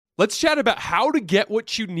Let's chat about how to get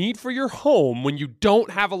what you need for your home when you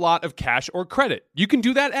don't have a lot of cash or credit. You can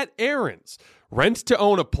do that at Aaron's.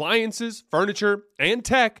 Rent-to-own appliances, furniture, and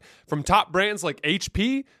tech from top brands like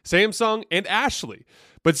HP, Samsung, and Ashley.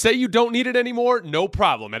 But say you don't need it anymore, no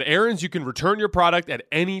problem. At Aaron's, you can return your product at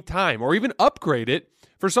any time or even upgrade it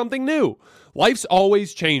for something new. Life's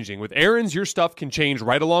always changing. With Aaron's, your stuff can change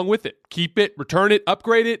right along with it. Keep it, return it,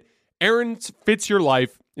 upgrade it. Aaron's fits your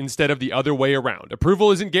life instead of the other way around. Approval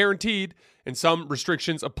isn't guaranteed, and some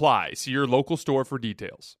restrictions apply. See your local store for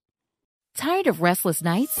details. Tired of restless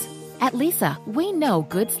nights? At Leesa, we know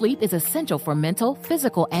good sleep is essential for mental,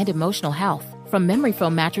 physical, and emotional health. From memory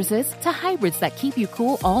foam mattresses to hybrids that keep you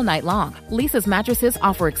cool all night long, Leesa's mattresses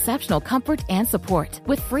offer exceptional comfort and support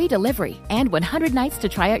with free delivery and 100 nights to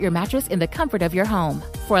try out your mattress in the comfort of your home.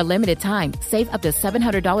 For a limited time, save up to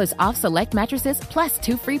 $700 off select mattresses plus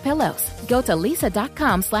 2 free pillows. Go to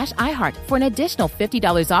leesa.com/iHeart for an additional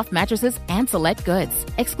 $50 off mattresses and select goods.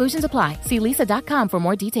 Exclusions apply. See leesa.com for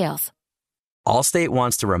more details. Allstate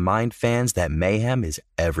wants to remind fans that mayhem is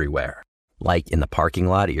everywhere. Like in the parking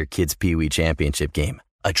lot at your kid's Pee Wee Championship game.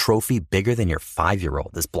 A trophy bigger than your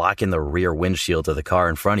 5-year-old is blocking the rear windshield of the car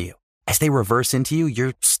in front of you. As they reverse into you,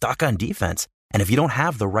 you're stuck on defense. And if you don't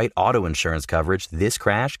have the right auto insurance coverage, this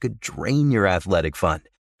crash could drain your athletic fund.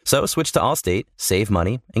 So switch to Allstate, save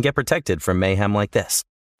money, and get protected from mayhem like this.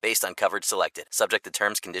 Based on coverage selected, subject to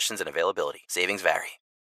terms, conditions, and availability. Savings vary.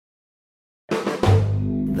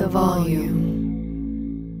 The Volume.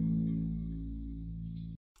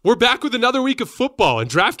 We're back with another week of football, and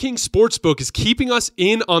DraftKings Sportsbook is keeping us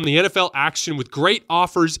in on the NFL action with great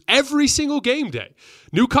offers every single game day.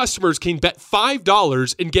 New customers can bet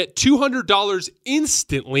 $5 and get $200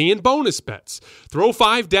 instantly in bonus bets. Throw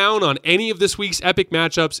 $5 down on any of this week's epic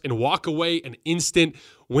matchups and walk away an instant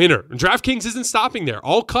winner. And DraftKings isn't stopping there.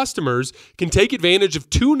 All customers can take advantage of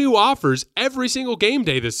 2 new offers every single game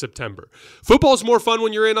day this September. Football's more fun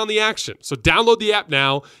when you're in on the action. So download the app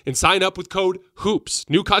now and sign up with code HOOPS.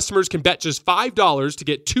 New customers can bet just $5 to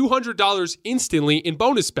get $200 instantly in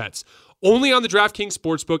bonus bets. Only on the DraftKings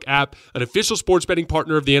Sportsbook app, an official sports betting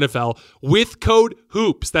partner of the NFL, with code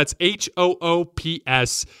HOOPS. That's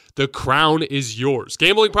HOOPS. The crown is yours.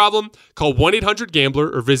 Gambling problem? Call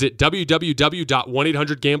 1-800-GAMBLER or visit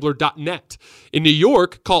www.1800gambler.net. In New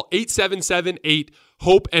York, call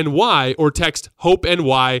 877-8-HOPE-NY or text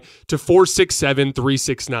HOPE-NY to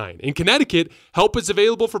 467-369. In Connecticut, help is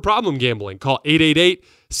available for problem gambling. Call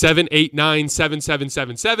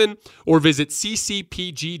 888-789-7777 or visit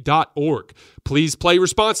ccpg.org. Please play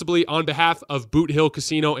responsibly on behalf of Boot Hill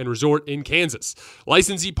Casino and Resort in Kansas.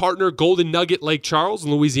 Licensee partner Golden Nugget Lake Charles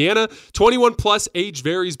in Louisiana. 21 plus, age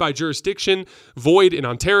varies by jurisdiction. Void in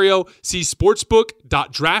Ontario. See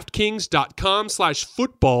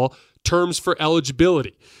sportsbook.draftkings.com/football. Terms for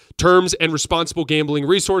eligibility. Terms and responsible gambling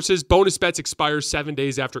resources. Bonus bets expire 7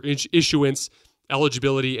 days after issuance.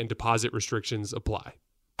 Eligibility and deposit restrictions apply.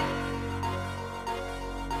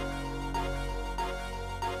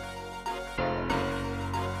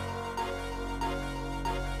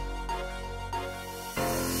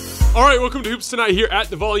 All right, welcome to Hoops Tonight here at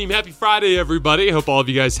The Volume. Happy Friday, everybody. I hope all of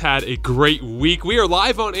you guys had a great week. We are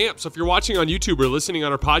live on AMP, so if you're watching on YouTube or listening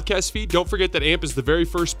on our podcast feed, don't forget that AMP is the very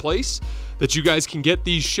first place that you guys can get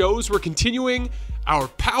these shows. We're continuing our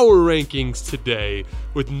power rankings today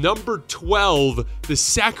with number 12, the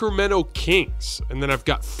Sacramento Kings. And then I've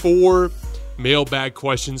got 4 mailbag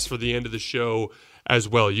questions for the end of the show as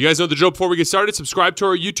well. You guys know the drill. Before we get started, subscribe to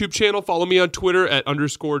our YouTube channel. Follow me on Twitter at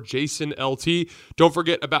 _JasonLT. Don't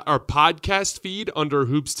forget about our podcast feed under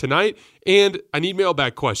Hoops Tonight. And I need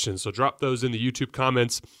mailbag questions, so drop those in the YouTube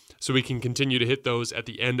comments so we can continue to hit those at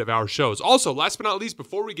the end of our shows. Also, last but not least,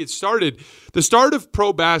 before we get started, the start of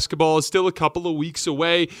pro basketball is still a couple of weeks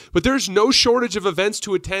away, but there's no shortage of events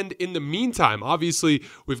to attend in the meantime. Obviously,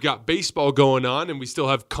 we've got baseball going on, and we still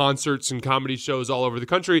have concerts and comedy shows all over the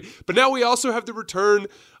country, but now we also have the return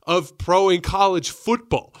of pro and college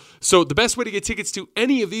football. So the best way to get tickets to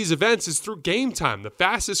any of these events is through Game Time, the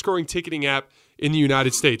fastest growing ticketing app in the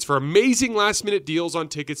United States. For amazing last-minute deals on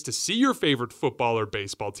tickets to see your favorite football or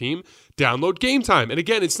baseball team, download Game Time. And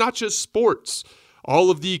again, it's not just sports. All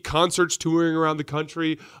of the concerts touring around the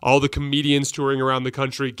country, all the comedians touring around the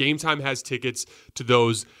country, Game Time has tickets to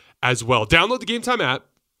those as well. Download the Game Time app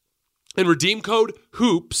and redeem code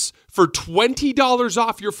HOOPS for $20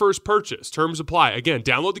 off your first purchase. Terms apply. Again,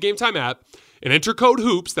 download the Game Time app and enter code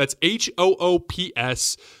HOOPS, that's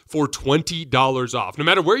HOOPS, for $20 off. No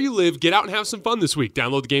matter where you live, get out and have some fun this week.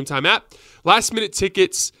 Download the Game Time app. Last minute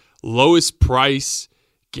tickets, lowest price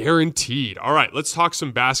guaranteed. All right, let's talk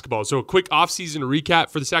some basketball. So a quick offseason recap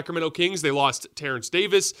for the Sacramento Kings. They lost Terrence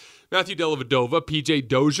Davis, Matthew Dellavedova, PJ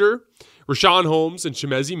Dozier, Rashawn Holmes, and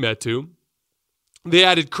Chimezie Metu. They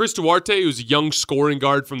added Chris Duarte, who's a young scoring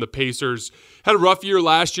guard from the Pacers. Had a rough year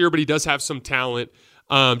last year, but he does have some talent.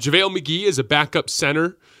 JaVale McGee is a backup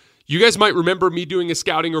center. You guys might remember me doing a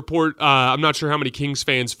scouting report. I'm not sure how many Kings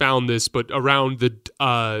fans found this, but around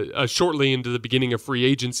the shortly into the beginning of free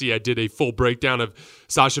agency, I did a full breakdown of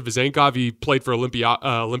Sasha Vezenkov. He played for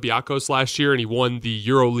Olympiacos last year, and he won the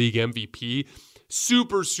EuroLeague MVP.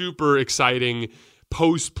 Super, super exciting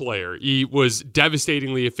post player. He was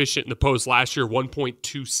devastatingly efficient in the post last year,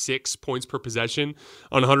 1.26 points per possession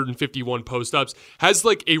on 151 post-ups. Has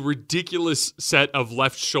like a ridiculous set of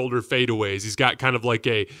left shoulder fadeaways. He's got kind of like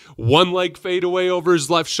a one-leg fadeaway over his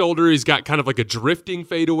left shoulder. He's got kind of like a drifting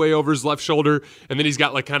fadeaway over his left shoulder. And then he's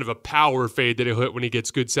got like kind of a power fade that he'll hit when he gets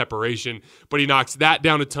good separation. But he knocks that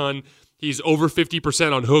down a ton. He's over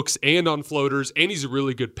 50% on hooks and on floaters, and he's a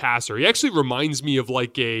really good passer. He actually reminds me of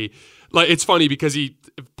it's funny because he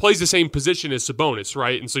plays the same position as Sabonis,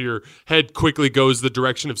 right? And so your head quickly goes the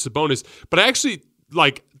direction of Sabonis. But I actually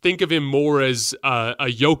think of him more as a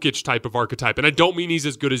Jokic type of archetype. And I don't mean he's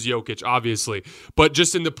as good as Jokic, obviously, but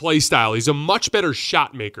just in the play style, he's a much better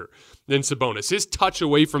shot maker than Sabonis. His touch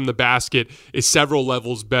away from the basket is several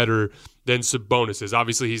levels better than Sabonis is.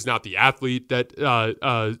 Obviously, he's not the athlete that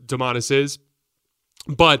Domantas is,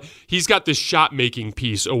 but he's got this shot-making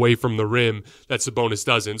piece away from the rim that Sabonis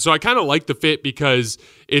doesn't. So I kind of like the fit because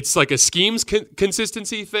it's like a schemes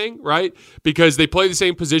consistency thing, right? Because they play the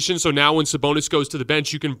same position, so now when Sabonis goes to the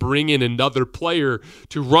bench, you can bring in another player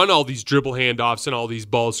to run all these dribble handoffs and all these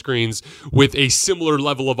ball screens with a similar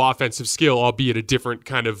level of offensive skill, albeit a different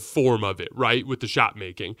kind of form of it, right, with the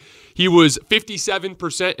shot-making. He was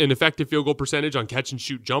 57% in effective field goal percentage on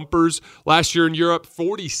catch-and-shoot jumpers last year in Europe,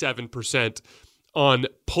 47% on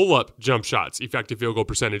pull-up jump shots, effective field goal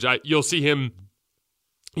percentage. You'll see him,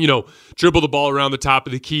 dribble the ball around the top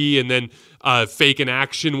of the key and then fake an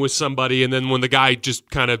action with somebody, and then when the guy just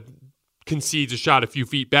kind of concedes a shot a few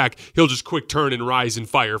feet back, he'll just quick turn and rise and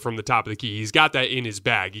fire from the top of the key. He's got that in his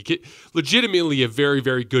bag. Legitimately a very,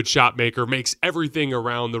 very good shot maker, makes everything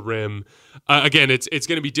around the rim. Again, it's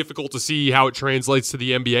going to be difficult to see how it translates to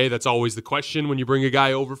the NBA. That's always the question when you bring a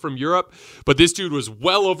guy over from Europe. But this dude was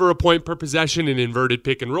well over a point per possession in inverted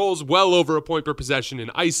pick and rolls, well over a point per possession in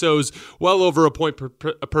ISOs, well over a point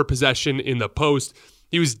per possession in the post.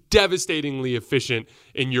 He was devastatingly efficient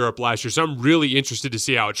in Europe last year, so I'm really interested to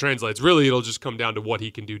see how it translates. Really, it'll just come down to what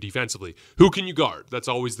he can do defensively. Who can you guard? That's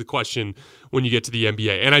always the question when you get to the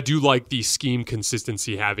NBA. And I do like the scheme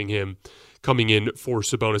consistency having him coming in for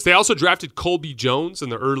Sabonis. They also drafted Colby Jones in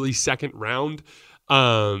the early second round.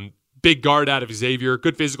 Big guard out of Xavier.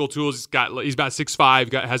 Good physical tools. He's about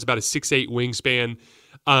 6'5", has about a 6'8" wingspan.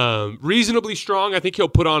 Reasonably strong. I think he'll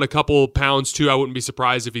put on a couple pounds too. I wouldn't be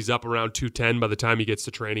surprised if he's up around 210 by the time he gets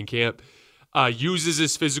to training camp. Uses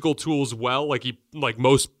his physical tools well, like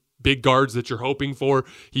most big guards that you're hoping for.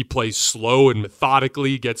 He plays slow and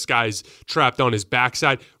methodically, gets guys trapped on his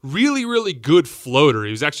backside. Really, really good floater.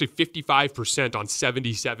 He was actually 55% on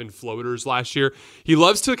 77 floaters last year. He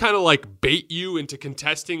loves to kind of bait you into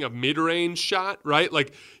contesting a mid-range shot, right?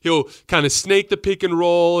 Like he'll kind of snake the pick and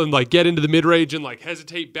roll and get into the mid-range and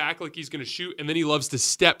hesitate back like he's going to shoot. And then he loves to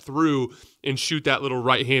step through and shoot that little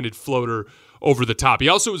right-handed floater over the top. He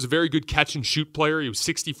also was a very good catch-and-shoot player. He was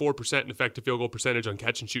 64% in effective field goal percentage on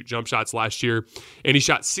catch-and-shoot jump shots last year, and he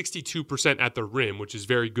shot 62% at the rim, which is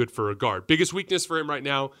very good for a guard. Biggest weakness for him right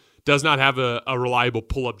now, does not have a reliable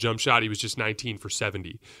pull-up jump shot. He was just 19 for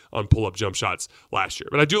 70 on pull-up jump shots last year.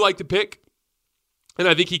 But I do like the pick, and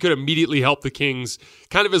I think he could immediately help the Kings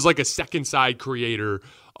kind of as a second side creator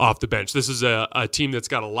off the bench. This is a team that's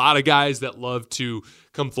got a lot of guys that love to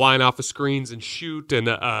come flying off of screens and shoot, and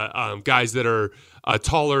guys that are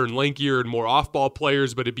taller and lankier and more off-ball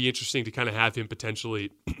players, but it'd be interesting to kind of have him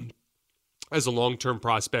potentially as a long-term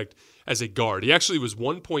prospect as a guard. He actually was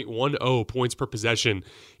 1.10 points per possession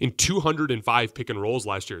in 205 pick and rolls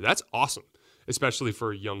last year. That's awesome, especially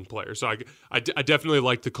for a young player. So I definitely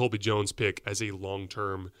like the Colby Jones pick as a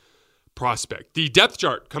long-term prospect. The depth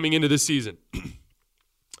chart coming into this season.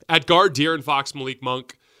 At guard, De'Aaron Fox, Malik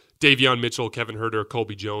Monk, Davion Mitchell, Kevin Huerter,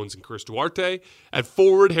 Colby Jones, and Chris Duarte. At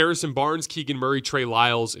forward, Harrison Barnes, Keegan Murray, Trey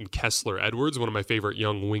Lyles, and Kessler Edwards, one of my favorite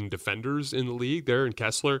young wing defenders in the league there in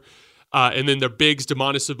Kessler. And then their bigs,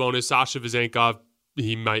 Domantas Sabonis, Sasha Vezenkov.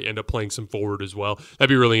 He might end up playing some forward as well. That'd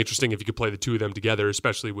be really interesting if you could play the two of them together,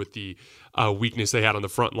 especially with the weakness they had on the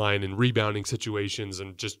front line in rebounding situations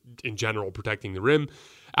and just in general protecting the rim.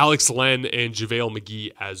 Alex Len and JaVale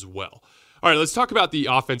McGee as well. All right, let's talk about the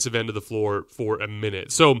offensive end of the floor for a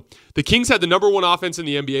minute. So the Kings had the number one offense in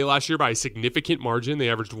the NBA last year by a significant margin. They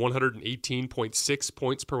averaged 118.6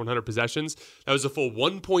 points per 100 possessions. That was a full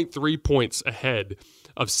 1.3 points ahead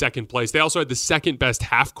of second place. They also had the second best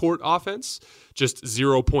half-court offense, just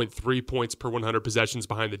 0.3 points per 100 possessions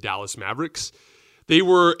behind the Dallas Mavericks. They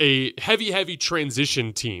were a heavy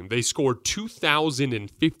transition team. They scored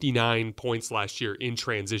 2,059 points last year in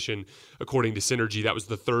transition, according to Synergy. That was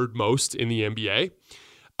the third most in the NBA.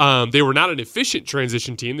 They were not an efficient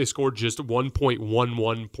transition team. They scored just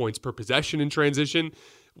 1.11 points per possession in transition,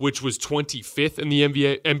 which was 25th in the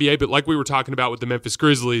NBA. But like we were talking about with the Memphis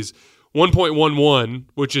Grizzlies, 1.11,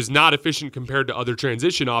 which is not efficient compared to other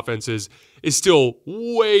transition offenses, is still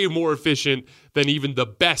way more efficient than even the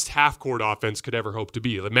best half-court offense could ever hope to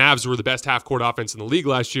be. The Mavs were the best half-court offense in the league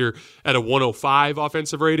last year at a 105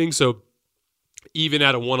 offensive rating, so even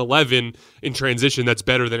at a 111 in transition, that's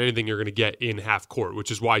better than anything you're going to get in half-court,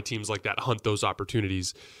 which is why teams like that hunt those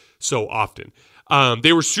opportunities so often.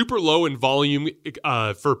 They were super low in volume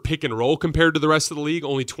for pick and roll compared to the rest of the league,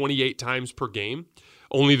 only 28 times per game.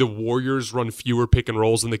 Only the Warriors run fewer pick and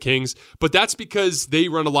rolls than the Kings, but that's because they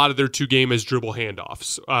run a lot of their two-game as dribble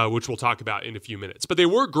handoffs, which we'll talk about in a few minutes. But they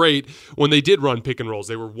were great when they did run pick and rolls.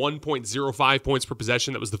 They were 1.05 points per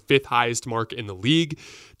possession. That was the fifth highest mark in the league.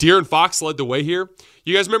 De'Aaron Fox led the way here.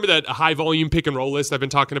 You guys remember that high-volume pick and roll list I've been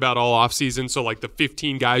talking about all offseason? So like the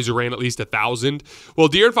 15 guys who ran at least 1,000. Well,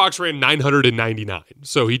 De'Aaron Fox ran 999,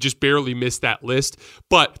 so he just barely missed that list.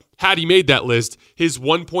 But had he made that list, his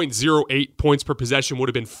 1.08 points per possession would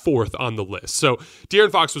have been fourth on the list. So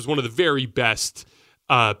De'Aaron Fox was one of the very best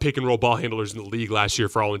pick and roll ball handlers in the league last year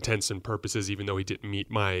for all intents and purposes, even though he didn't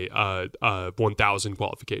meet my 1,000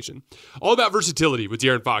 qualification. All about versatility with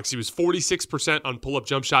De'Aaron Fox. He was 46% on pull-up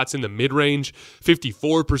jump shots in the mid-range,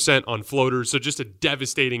 54% on floaters, so just a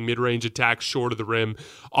devastating mid-range attack short of the rim.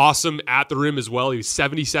 Awesome at the rim as well. He was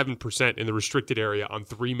 77% in the restricted area on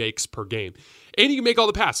 3 makes per game. And he can make all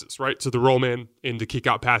the passes, right? So the roll man and the kick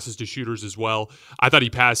out passes to shooters as well. I thought he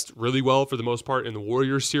passed really well for the most part in the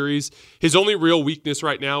Warriors series. His only real weakness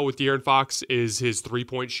right now with De'Aaron Fox is his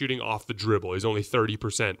three-point shooting off the dribble. He's only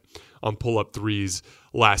 30% on pull-up threes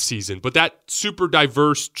last season. But that super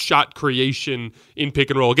diverse shot creation in pick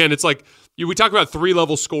and roll, again, it's like we talk about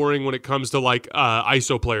 3-level scoring when it comes to like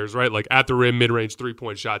ISO players, right? Like at the rim, mid-range,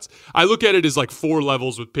 3-point shots. I look at it as like 4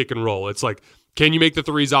 levels with pick and roll. It's like, can you make the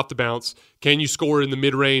threes off the bounce? Can you score in the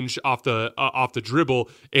mid-range off the dribble?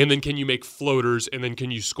 And then can you make floaters? And then can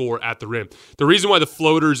you score at the rim? The reason why the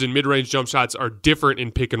floaters and mid-range jump shots are different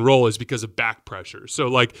in pick and roll is because of back pressure. So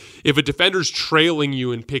like if a defender's trailing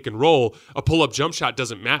you in pick and roll, a pull-up jump shot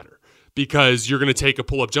doesn't matter because you're going to take a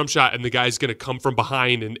pull-up jump shot and the guy's going to come from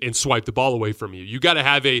behind and swipe the ball away from you. You got to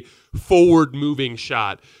have a forward-moving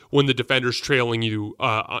shot when the defender's trailing you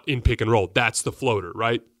in pick and roll. That's the floater,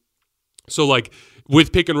 right? So like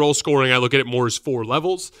with pick and roll scoring, I look at it more as 4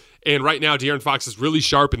 levels. And right now, De'Aaron Fox is really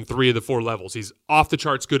sharp in 3 of the 4 levels. He's off the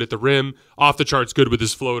charts good at the rim, off the charts good with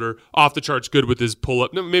his floater, off the charts good with his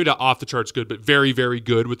pull-up. No, maybe not off the charts good, but very, very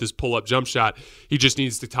good with his pull-up jump shot. He just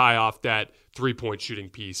needs to tie off that 3-point shooting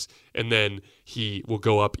piece, and then he will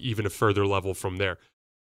go up even a further level from there.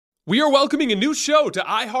 We are welcoming a new show to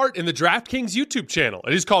iHeart and the DraftKings YouTube channel.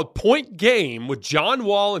 It is called Point Game with John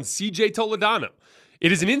Wall and CJ Toledano.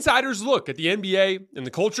 It is an insider's look at the NBA and the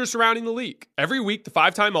culture surrounding the league. Every week, the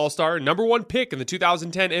 5-time All-Star and number 1 pick in the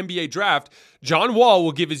 2010 NBA Draft, John Wall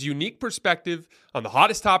will give his unique perspective on the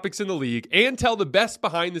hottest topics in the league and tell the best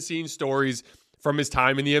behind-the-scenes stories from his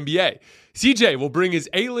time in the NBA. CJ will bring his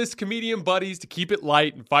A-list comedian buddies to keep it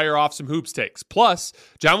light and fire off some hoops takes. Plus,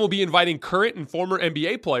 John will be inviting current and former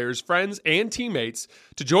NBA players, friends, and teammates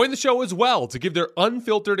to join the show as well to give their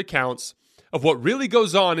unfiltered accounts of what really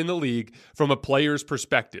goes on in the league from a player's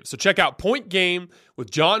perspective. So check out Point Game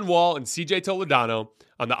with John Wall and CJ Toledano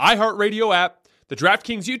on the iHeartRadio app, the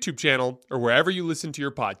DraftKings YouTube channel, or wherever you listen to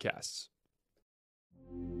your podcasts.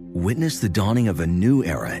 Witness the dawning of a new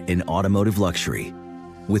era in automotive luxury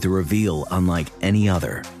with a reveal unlike any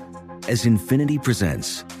other as Infiniti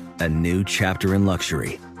presents a new chapter in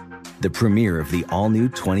luxury, the premiere of the all-new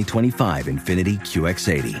 2025 Infiniti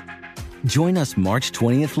QX80. Join us March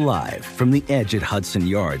 20th live from the Edge at Hudson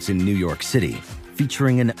Yards in New York City,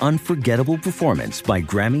 featuring an unforgettable performance by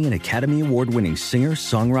Grammy and Academy Award-winning singer,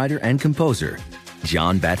 songwriter, and composer,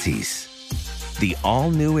 Jon Batiste. The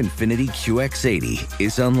all-new Infiniti QX80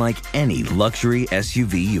 is unlike any luxury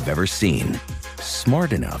SUV you've ever seen.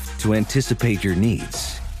 Smart enough to anticipate your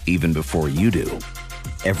needs, even before you do.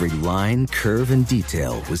 Every line, curve, and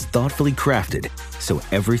detail was thoughtfully crafted, so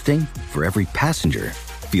everything for every passenger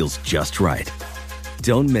feels just right.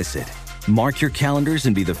 Don't miss it. Mark your calendars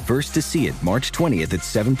and be the first to see it March 20th at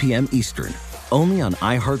 7 p.m. Eastern, only on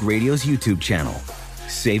iHeartRadio's YouTube channel.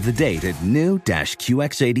 Save the date at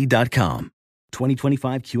new-QX80.com.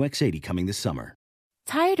 2025 QX80 coming this summer.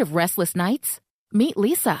 Tired of restless nights? Meet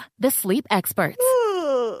Lisa, the sleep experts.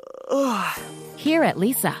 Here at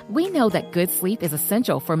Lisa, we know that good sleep is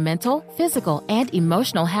essential for mental, physical, and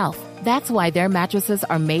emotional health. That's why their mattresses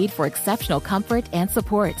are made for exceptional comfort and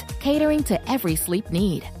support, catering to every sleep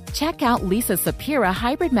need. Check out Lisa's Sapira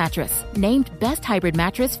Hybrid Mattress, named Best Hybrid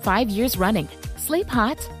Mattress 5 years running. Sleep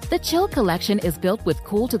hot? The Chill Collection is built with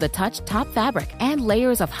cool-to-the-touch top fabric and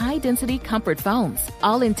layers of high-density comfort foams,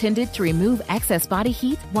 all intended to remove excess body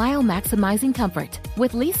heat while maximizing comfort.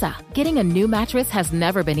 With Lisa, getting a new mattress has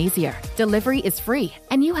never been easier. Delivery is free,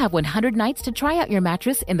 and you have 100 nights to try out your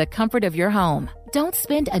mattress in the comfort of your home. Don't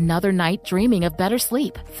spend another night dreaming of better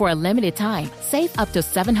sleep. For a limited time, save up to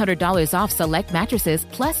 $700 off select mattresses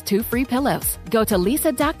plus 2 free pillows. Go to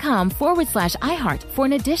lisa.com/iHeart for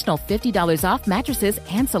an additional $50 off mattresses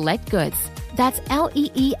and select goods. That's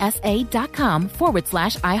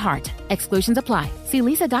LEESA.com/iHeart. Exclusions apply. See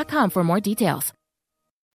lisa.com for more details.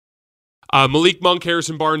 Malik Monk,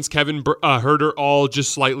 Harrison Barnes, Kevin Huerter, all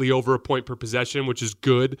just slightly over a point per possession, which is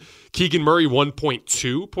good. Keegan Murray,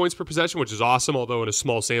 1.2 points per possession, which is awesome, although in a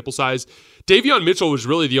small sample size. Davion Mitchell was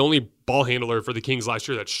really the only ball handler for the Kings last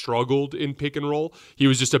year that struggled in pick and roll. He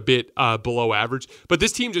was just a bit below average. But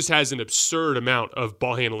this team just has an absurd amount of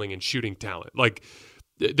ball handling and shooting talent. Like,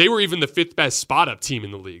 they were even the 5th best spot-up team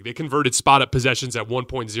in the league. They converted spot-up possessions at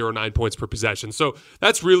 1.09 points per possession. So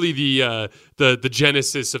that's really the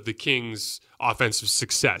genesis of the Kings' offensive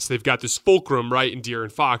success. They've got this fulcrum, right, in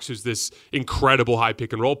De'Aaron Fox, who's this incredible high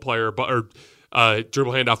pick-and-roll player, dribble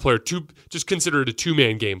handoff player, just considered a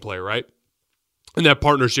two-man game player, right? And that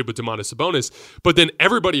partnership with Domantas Sabonis. But then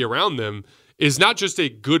everybody around them is not just a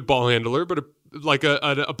good ball handler, but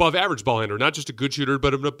an above-average ball handler, not just a good shooter,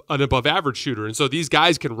 but an above-average shooter. And so these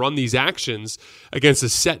guys can run these actions against a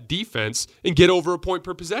set defense and get over a point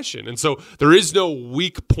per possession. And so there is no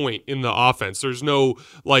weak point in the offense. There's no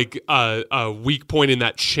a weak point in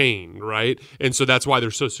that chain, right? And so that's why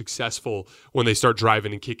they're so successful when they start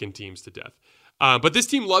driving and kicking teams to death. But this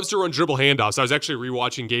team loves to run dribble handoffs. I was actually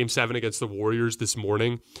rewatching Game 7 against the Warriors this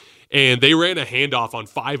morning, and they ran a handoff on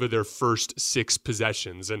 5 of their first 6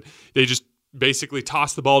 possessions. And they just basically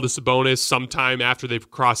toss the ball to Sabonis sometime after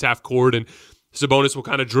they've crossed half court, and Sabonis will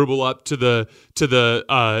kind of dribble up to the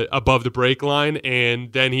above the break line,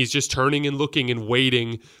 and then he's just turning and looking and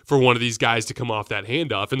waiting for one of these guys to come off that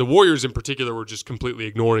handoff. And the Warriors in particular were just completely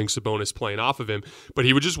ignoring Sabonis playing off of him, but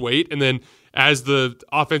he would just wait, and then as the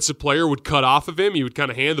offensive player would cut off of him, he would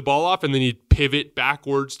kind of hand the ball off, and then he'd pivot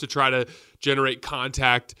backwards to try to generate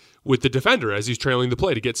contact with the defender as he's trailing the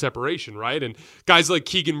play to get separation, right? And guys like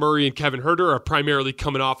Keegan Murray and Kevin Huerter are primarily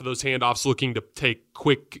coming off of those handoffs looking to take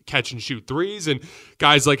quick catch-and-shoot threes, and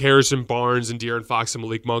guys like Harrison Barnes and De'Aaron Fox and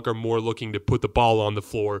Malik Monk are more looking to put the ball on the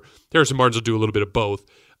floor. Harrison Barnes will do a little bit of both.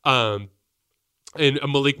 And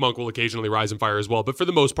Malik Monk will occasionally rise and fire as well. But for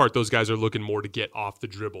the most part, those guys are looking more to get off the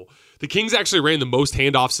dribble. The Kings actually ran the most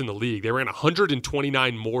handoffs in the league. They ran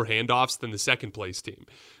 129 more handoffs than the second-place team,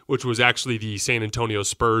 which was actually the San Antonio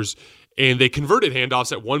Spurs. And they converted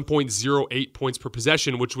handoffs at 1.08 points per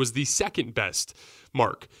possession, which was the second-best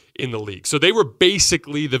mark in the league. So they were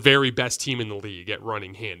basically the very best team in the league at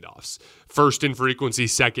running handoffs. First in frequency,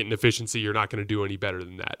 second in efficiency. You're not going to do any better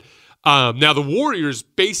than that. Now, the Warriors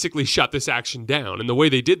basically shut this action down, and the way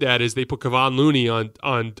they did that is they put Kevon Looney on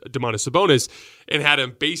Domantas Sabonis and had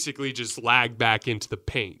him basically just lag back into the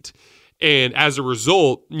paint. And as a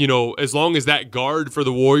result, you know, as long as that guard for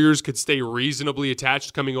the Warriors could stay reasonably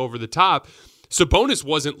attached coming over the top, Sabonis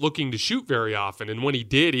wasn't looking to shoot very often, and when he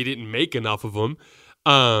did, he didn't make enough of them.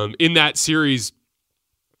 In that series,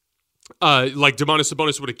 like Domantas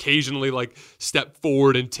Sabonis would occasionally step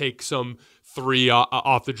forward and take some three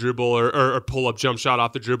off the dribble or pull-up jump shot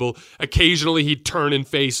off the dribble. Occasionally, he'd turn and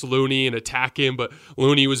face Looney and attack him, but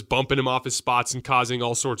Looney was bumping him off his spots and causing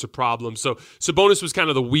all sorts of problems. So Sabonis was kind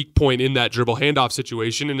of the weak point in that dribble handoff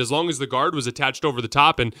situation, and as long as the guard was attached over the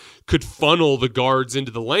top and could funnel the guards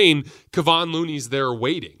into the lane, Kevon Looney's there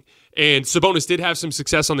waiting. And Sabonis did have some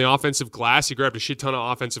success on the offensive glass. He grabbed a shit ton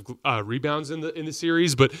of offensive rebounds in the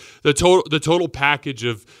series, but the total package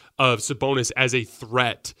of Sabonis as a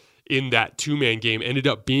threat in that two-man game ended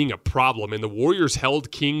up being a problem, and the Warriors held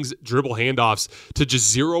Kings dribble handoffs to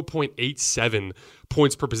just 0.87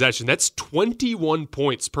 points per possession. That's 21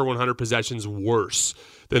 points per 100 possessions worse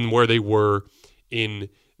than where they were in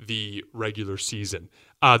the regular season.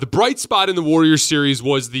 The bright spot in the Warriors series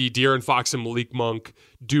was the De'Aaron Fox and Malik Monk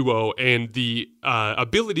duo and the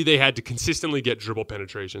ability they had to consistently get dribble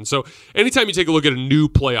penetration. So anytime you take a look at a new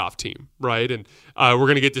playoff team, right, and we're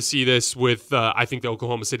going to get to see this with, I think the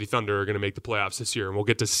Oklahoma City Thunder are going to make the playoffs this year, and we'll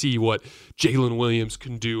get to see what Jalen Williams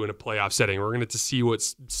can do in a playoff setting. We're going to get to see what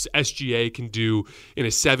SGA can do in a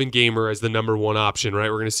 7-gamer as the number one option,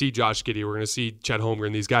 right? We're going to see Josh Giddey, we're going to see Chet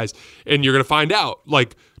Holmgren, these guys, and you're going to find out,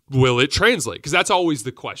 like, will it translate? Because that's always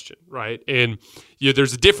the question, right? And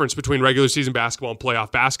there's a difference between regular season basketball and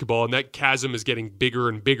playoff basketball, and that chasm is getting bigger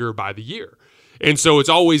and bigger by the year. And so it's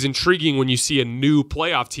always intriguing when you see a new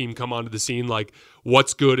playoff team come onto the scene, like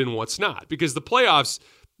what's good and what's not. Because the playoffs,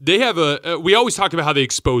 they have we always talk about how they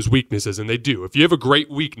expose weaknesses, and they do. If you have a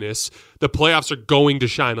great weakness, the playoffs are going to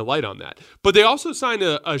shine a light on that. But they also shine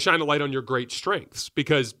a light on your great strengths,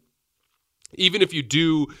 because even if you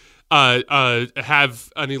do have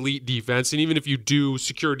an elite defense, and even if you do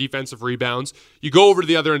secure defensive rebounds, you go over to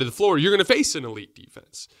the other end of the floor, you're going to face an elite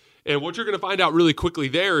defense. And what you're going to find out really quickly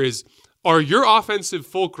there is, are your offensive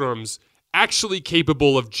fulcrums actually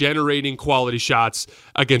capable of generating quality shots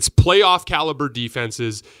against playoff caliber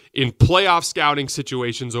defenses in playoff scouting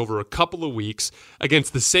situations over a couple of weeks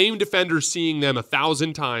against the same defenders seeing them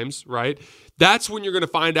 1,000 times, right? That's when you're going to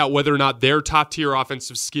find out whether or not their top tier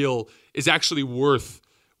offensive skill is actually worth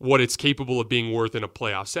what it's capable of being worth in a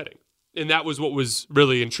playoff setting. And that was what was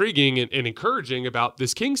really intriguing and encouraging about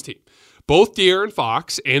this Kings team. Both De'Aaron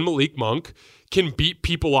Fox and Malik Monk can beat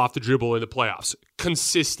people off the dribble in the playoffs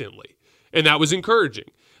consistently. And that was encouraging.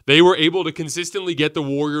 They were able to consistently get the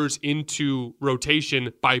Warriors into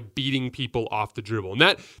rotation by beating people off the dribble. And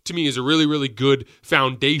that, to me, is a really, really good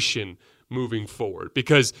foundation moving forward,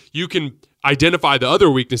 because you can identify the other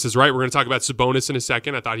weaknesses, right? We're going to talk about Sabonis in a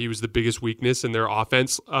second. I thought he was the biggest weakness in their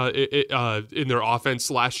offense last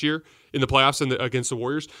year in the playoffs against the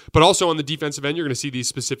Warriors. But also on the defensive end, you're going to see these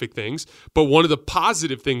specific things. But one of the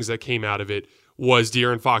positive things that came out of it was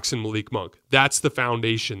De'Aaron Fox and Malik Monk. That's the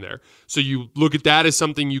foundation there. So you look at that as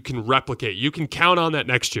something you can replicate. You can count on that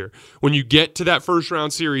next year. When you get to that first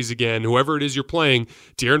round series again, whoever it is you're playing,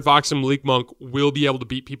 De'Aaron Fox and Malik Monk will be able to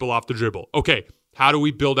beat people off the dribble. Okay, how do we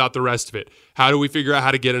build out the rest of it? How do we figure out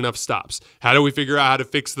how to get enough stops? How do we figure out how to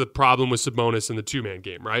fix the problem with Sabonis in the two-man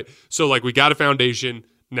game, right? So like, we got a foundation.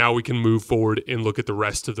 Now we can move forward and look at the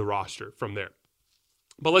rest of the roster from there.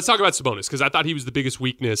 But let's talk about Sabonis, because I thought he was the biggest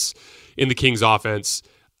weakness in the Kings offense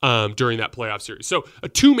during that playoff series. So a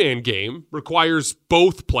two-man game requires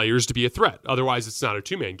both players to be a threat. Otherwise, it's not a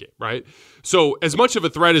two-man game, right? So as much of a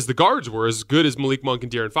threat as the guards were, as good as Malik Monk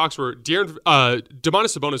and De'Aaron Fox were, Domantas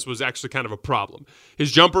Sabonis was actually kind of a problem.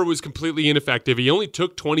 His jumper was completely ineffective. He only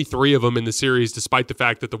took 23 of them in the series, despite the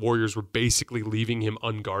fact that the Warriors were basically leaving him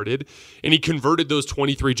unguarded. And he converted those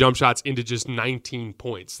 23 jump shots into just 19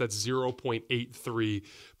 points. That's 0.83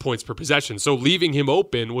 points per possession. So leaving him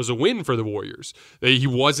open was a win for the Warriors. He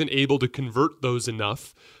wasn't able to convert those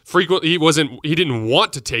enough. Frequently, he didn't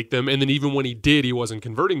want to take them, and then even when he did, he wasn't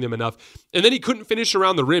converting them enough. And then he couldn't finish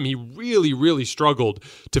around the rim. He really, really struggled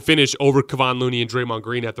to finish over Kevon Looney and Draymond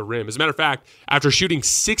Green at the rim. As a matter of fact, after shooting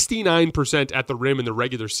 69% at the rim in the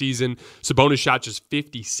regular season, Sabonis shot just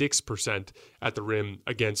 56% at the rim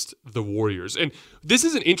against the Warriors. And this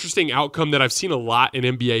is an interesting outcome that I've seen a lot in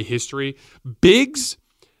NBA history. Bigs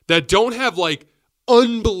that don't have like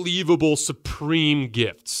unbelievable supreme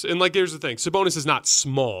gifts. And like, here's the thing. Sabonis is not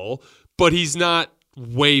small, but he's not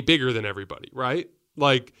way bigger than everybody, right?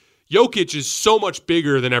 Like, Jokic is so much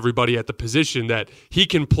bigger than everybody at the position that he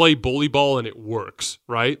can play bully ball and it works,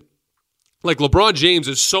 right? Like, LeBron James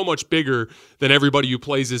is so much bigger than everybody who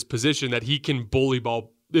plays his position that he can play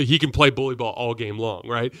bully ball all game long,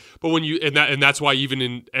 right? But when you and that's why even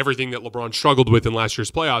in everything that LeBron struggled with in last year's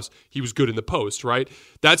playoffs, he was good in the post, right?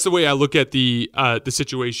 That's the way I look at the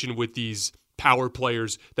situation with these power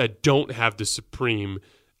players that don't have the supreme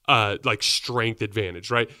like strength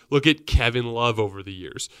advantage, right? Look at Kevin Love over the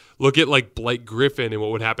years. Look at like Blake Griffin and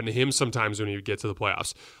what would happen to him sometimes when he would get to the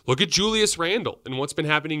playoffs. Look at Julius Randle and what's been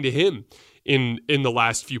happening to him in the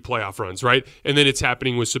last few playoff runs, right? And then it's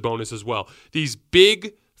happening with Sabonis as well. These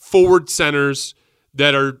big forward centers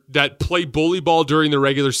that play bully ball during the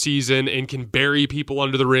regular season and can bury people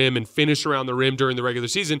under the rim and finish around the rim during the regular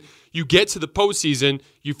season. You get to the postseason,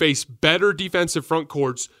 you face better defensive front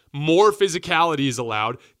courts, more physicality is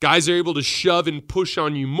allowed, guys are able to shove and push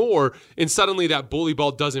on you more, and suddenly that bully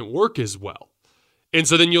ball doesn't work as well. And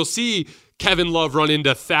so then you'll see Kevin Love run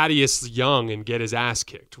into Thaddeus Young and get his ass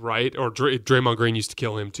kicked, right? Or Draymond Green used to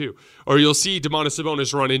kill him too. Or you'll see Domantas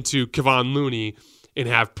Sabonis run into Kevon Looney and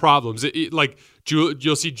have problems.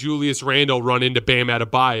 You'll see Julius Randle run into Bam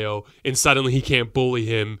Adebayo, and suddenly he can't bully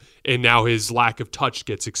him, and now his lack of touch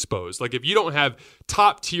gets exposed. Like, if you don't have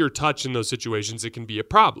top-tier touch in those situations, it can be a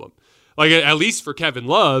problem. Like, at least for Kevin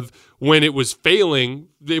Love, when it was failing,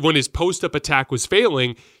 when his post-up attack was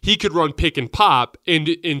failing, he could run pick and pop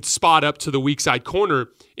and spot up to the weak side corner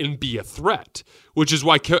and be a threat, which is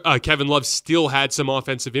why Kevin Love still had some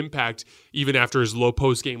offensive impact even after his low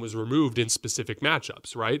post game was removed in specific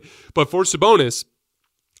matchups, right? But for Sabonis,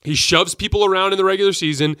 he shoves people around in the regular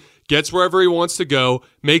season, gets wherever he wants to go,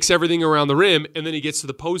 makes everything around the rim, and then he gets to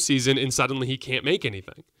the postseason and suddenly he can't make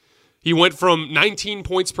anything. He went from 19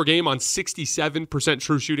 points per game on 67%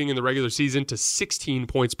 true shooting in the regular season to 16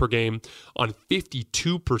 points per game on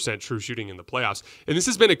 52% true shooting in the playoffs. And this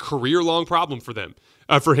has been a career-long problem for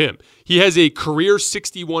him. He has a career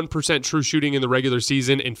 61% true shooting in the regular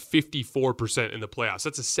season and 54% in the playoffs.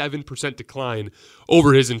 That's a 7% decline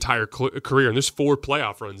over his entire career. And there's 4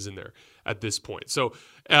 playoff runs in there at this point. So,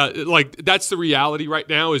 that's the reality right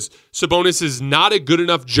now is Sabonis is not a good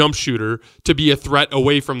enough jump shooter to be a threat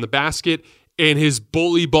away from the basket, and his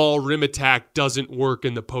bully ball rim attack doesn't work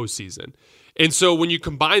in the postseason. And so when you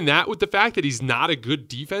combine that with the fact that he's not a good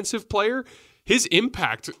defensive player, his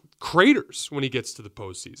impact craters when he gets to the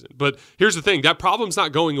postseason. But here's the thing, that problem's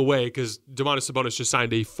not going away because Domantas Sabonis just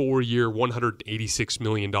signed a 4-year, $186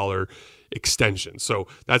 million extension. So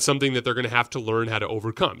that's something that they're going to have to learn how to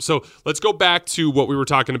overcome. So let's go back to what we were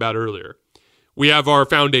talking about earlier. We have our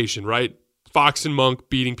foundation, right? Fox and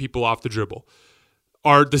Monk beating people off the dribble.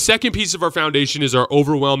 The second piece of our foundation is our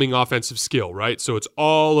overwhelming offensive skill, right? So it's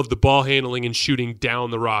all of the ball handling and shooting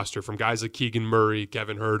down the roster from guys like Keegan Murray,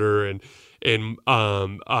 Kevin Huerter, and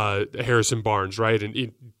Harrison Barnes, right?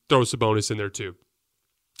 And throw Sabonis in there too.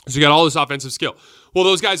 So you got all this offensive skill. Well,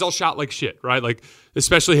 those guys all shot like shit, right? Like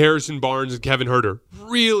especially Harrison Barnes and Kevin Huerter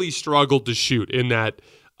really struggled to shoot in that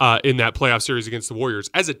playoff series against the Warriors.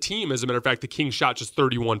 As a team, as a matter of fact, the Kings shot just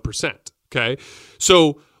 31%. Okay,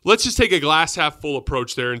 so let's just take a glass half full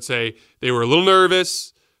approach there and say they were a little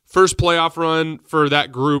nervous. First playoff run for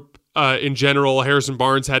that group in general. Harrison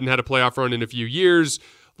Barnes hadn't had a playoff run in a few years.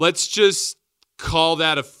 Let's just call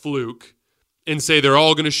that a fluke and say they're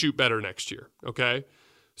all going to shoot better next year, okay?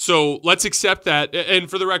 So let's accept that. And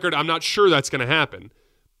for the record, I'm not sure that's going to happen,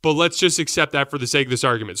 but let's just accept that for the sake of this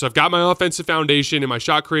argument. So I've got my offensive foundation and my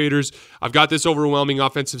shot creators. I've got this overwhelming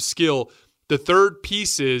offensive skill. The third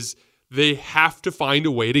piece is they have to find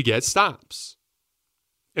a way to get stops.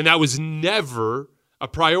 And that was never a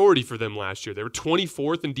priority for them last year. They were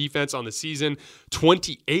 24th in defense on the season,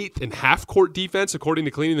 28th in half-court defense, according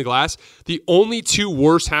to Cleaning the Glass. The only 2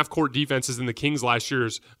 worst half-court defenses in the Kings last year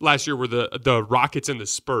were the Rockets and the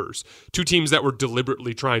Spurs, 2 teams that were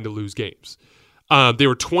deliberately trying to lose games. They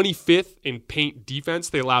were 25th in paint defense.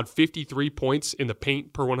 They allowed 53 points in the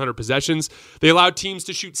paint per 100 possessions. They allowed teams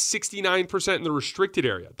to shoot 69% in the restricted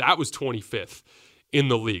area. That was 25th in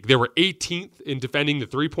the league. They were 18th in defending the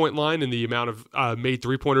three-point line and the amount of made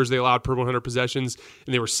three-pointers they allowed per 100 possessions,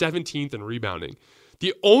 and they were 17th in rebounding.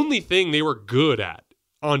 The only thing they were good at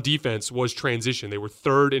on defense was transition. They were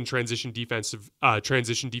 3rd in transition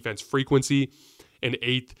defense frequency and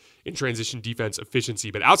 8th in transition defense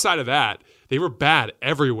efficiency. But outside of that, they were bad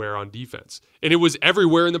everywhere on defense. And it was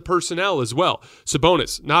everywhere in the personnel as well.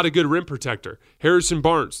 Sabonis, not a good rim protector. Harrison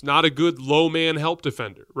Barnes, not a good low-man help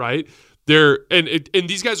defender, right? And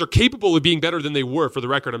these guys are capable of being better than they were, for the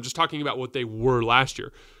record. I'm just talking about what they were last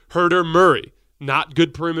year. Huerter, Murray, not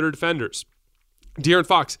good perimeter defenders. De'Aaron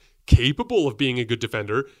Fox, capable of being a good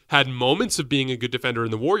defender, had moments of being a good defender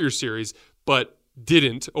in the Warriors series, but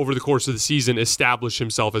didn't, over the course of the season, establish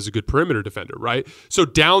himself as a good perimeter defender, right? So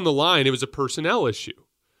down the line, it was a personnel issue.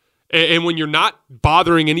 And when you're not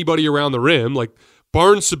bothering anybody around the rim, like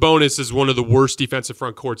Barnes-Sabonis is one of the worst defensive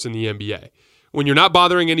front courts in the NBA. When you're not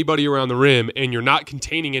bothering anybody around the rim and you're not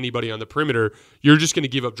containing anybody on the perimeter, you're just going to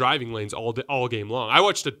give up driving lanes all game long. I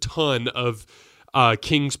watched a ton of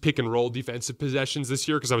Kings pick and roll defensive possessions this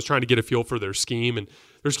year because I was trying to get a feel for their scheme, and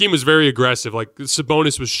their scheme was very aggressive. Like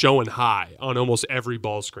Sabonis was showing high on almost every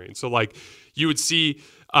ball screen. So like you would see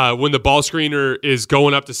when the ball screener is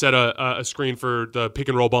going up to set a screen for the pick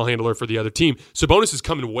and roll ball handler for the other team, Sabonis is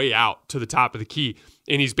coming way out to the top of the key,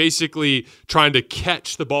 and he's basically trying to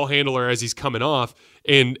catch the ball handler as he's coming off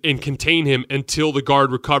and contain him until the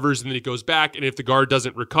guard recovers, and then he goes back, and if the guard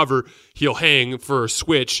doesn't recover, he'll hang for a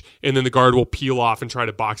switch, and then the guard will peel off and try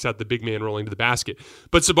to box out the big man rolling to the basket.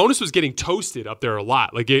 But Sabonis was getting toasted up there a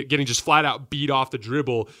lot, like getting just flat out beat off the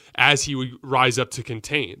dribble as he would rise up to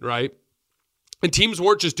contain, right? And teams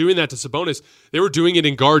weren't just doing that to Sabonis. They were doing it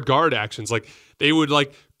in guard actions. Like they would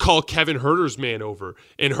like call Kevin Huerter's man over,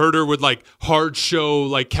 and Huerter would like hard show,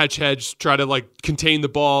 like catch hedge, try to like contain the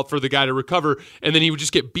ball for the guy to recover, and then he would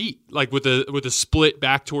just get beat like with a split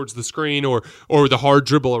back towards the screen or the hard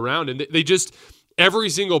dribble around. And they just, every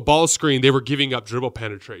single ball screen, they were giving up dribble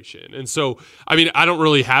penetration. And so, I mean, I don't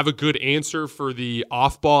really have a good answer for the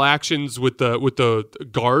off-ball actions with the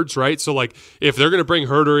guards, right? So, like, if they're going to bring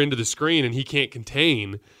Huerter into the screen and he can't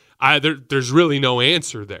contain, there's really no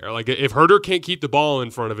answer there. Like, if Huerter can't keep the ball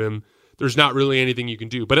in front of him, there's not really anything you can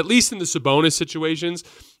do. But at least in the Sabonis situations,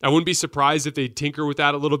 I wouldn't be surprised if they tinker with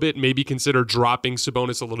that a little bit, maybe consider dropping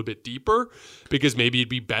Sabonis a little bit deeper, because maybe it'd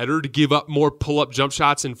be better to give up more pull-up jump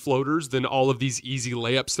shots and floaters than all of these easy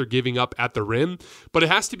layups they're giving up at the rim. But it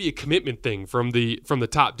has to be a commitment thing from the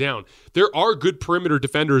top down. There are good perimeter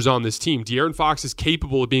defenders on this team. De'Aaron Fox is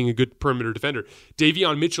capable of being a good perimeter defender.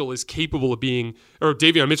 Davion Mitchell is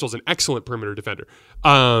an excellent perimeter defender.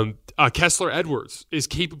 Kessler Edwards is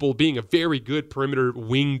capable of being a very good perimeter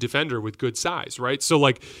wing defender with good size, right? So,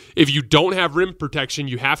 like, if you don't have rim protection,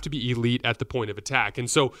 you have to be elite at the point of attack. And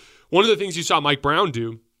so one of the things you saw Mike Brown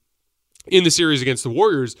do in the series against the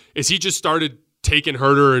Warriors is he just started taking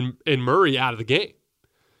Huerter and Murray out of the game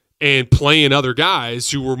and playing other guys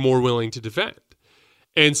who were more willing to defend.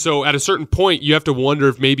 And so at a certain point, you have to wonder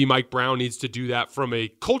if maybe Mike Brown needs to do that from a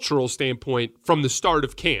cultural standpoint from the start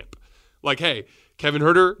of camp. Like, hey, Kevin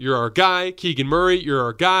Huerter, you're our guy. Keegan Murray, you're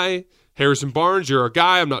our guy. Harrison Barnes, you're our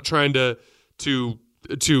guy. I'm not trying to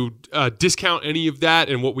discount any of that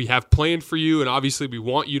and what we have planned for you. And obviously, we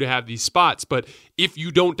want you to have these spots. But if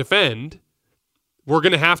you don't defend, we're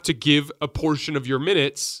going to have to give a portion of your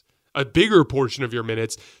minutes, a bigger portion of your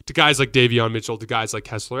minutes, to guys like Davion Mitchell, to guys like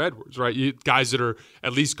Kessler Edwards, right? Guys that are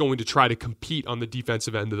at least going to try to compete on the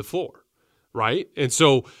defensive end of the floor. Right? And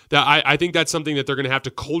so I think that's something that they're going to have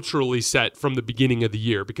to culturally set from the beginning of the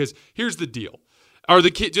year, because here's the deal. Do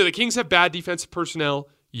the Kings have bad defensive personnel?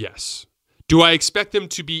 Yes. Do I expect them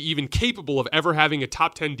to be even capable of ever having a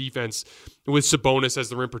top 10 defense with Sabonis as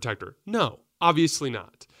the rim protector? No, obviously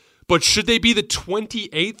not. But should they be the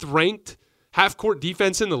 28th ranked half-court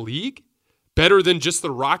defense in the league? Better than just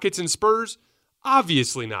the Rockets and Spurs?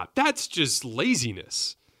 Obviously not. That's just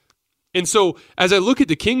laziness. And so, as I look at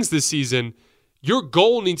the Kings this season, your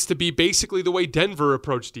goal needs to be basically the way Denver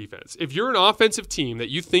approached defense. If you're an offensive team that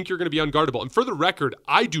you think you're going to be unguardable, and for the record,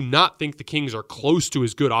 I do not think the Kings are close to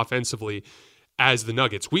as good offensively as the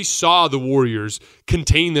Nuggets. We saw the Warriors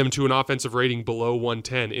contain them to an offensive rating below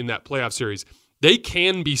 110 in that playoff series. They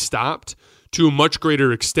can be stopped to a much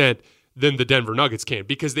greater extent than the Denver Nuggets can,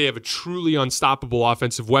 because they have a truly unstoppable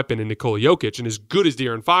offensive weapon in Nikola Jokic. And as good as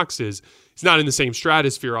De'Aaron Fox is, he's not in the same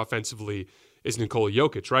stratosphere offensively as Nikola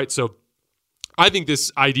Jokic, right? So I think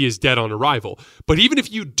this idea is dead on arrival. But even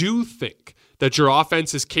if you do think that your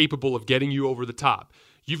offense is capable of getting you over the top,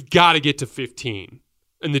 you've got to get to 15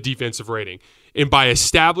 in the defensive rating. And by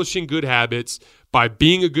establishing good habits, by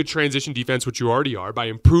being a good transition defense, which you already are, by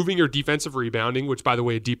improving your defensive rebounding, which, by the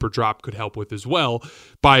way, a deeper drop could help with as well,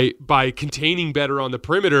 by containing better on the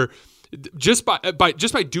perimeter, just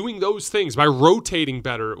by doing those things, by rotating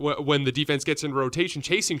better when the defense gets in rotation,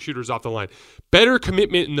 chasing shooters off the line, better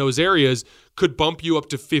commitment in those areas could bump you up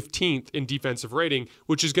to 15th in defensive rating,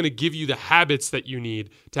 which is going to give you the habits that you need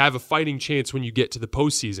to have a fighting chance when you get to the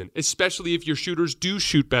postseason, especially if your shooters do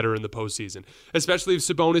shoot better in the postseason, especially if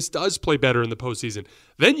Sabonis does play better in the postseason.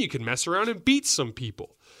 Then you can mess around and beat some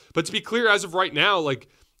people. But to be clear, as of right now, like,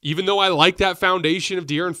 even though I like that foundation of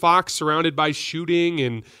De'Aaron Fox surrounded by shooting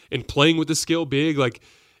and playing with the skill big, like,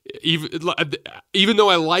 even though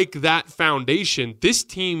I like that foundation, this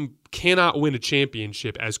team cannot win a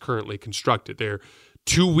championship as currently constructed. They're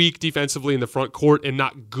too weak defensively in the front court and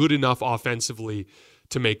not good enough offensively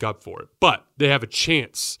to make up for it. But they have a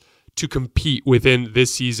chance to compete within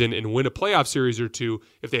this season and win a playoff series or two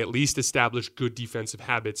if they at least establish good defensive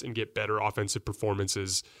habits and get better offensive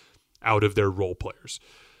performances out of their role players.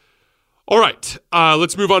 All right,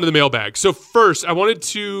 let's move on to the mailbag. So first, I wanted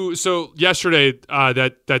to. So yesterday,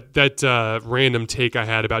 that random take I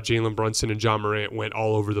had about Jalen Brunson and John Morant went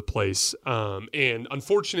all over the place, and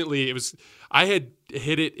unfortunately, I had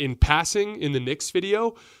hit it in passing in the Knicks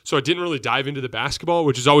video, so I didn't really dive into the basketball,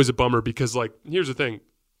 which is always a bummer because, like, here's the thing.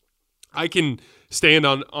 I can stand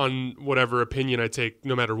on whatever opinion I take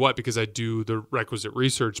no matter what because I do the requisite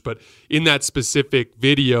research. But in that specific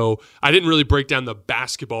video, I didn't really break down the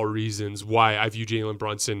basketball reasons why I view Jalen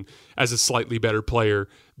Brunson as a slightly better player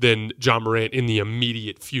than John Morant in the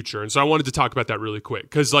immediate future. And so I wanted to talk about that really quick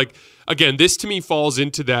because, like, again, this to me falls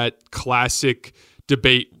into that classic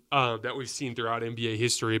debate that we've seen throughout NBA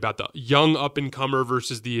history about the young up-and-comer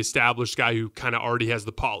versus the established guy who kind of already has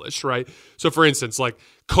the polish, right? So, for instance, like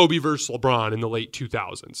Kobe versus LeBron in the late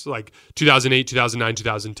 2000s, like 2008, 2009,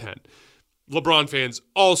 2010. LeBron fans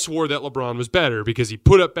all swore that LeBron was better because he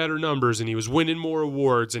put up better numbers and he was winning more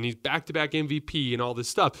awards and he's back-to-back MVP and all this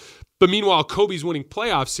stuff. But meanwhile, Kobe's winning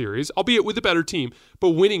playoff series, albeit with a better team, but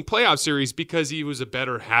winning playoff series because he was a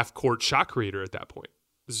better half-court shot creator at that point.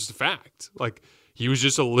 This is a fact. Like, he was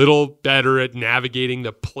just a little better at navigating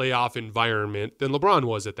the playoff environment than LeBron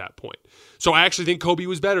was at that point. So I actually think Kobe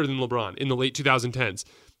was better than LeBron in the late 2010s.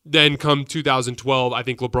 Then come 2012, I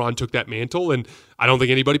think LeBron took that mantle, and I don't think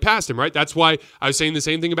anybody passed him, right? That's why I was saying the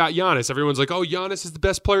same thing about Giannis. Everyone's like, oh, Giannis is the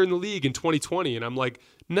best player in the league in 2020. And I'm like,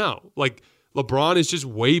 no. Like, LeBron is just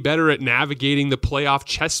way better at navigating the playoff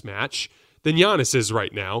chess match than Giannis is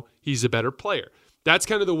right now. He's a better player. That's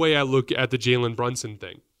kind of the way I look at the Jalen Brunson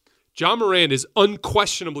thing. Ja Morant is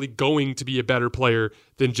unquestionably going to be a better player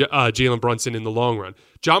than Jalen Brunson in the long run.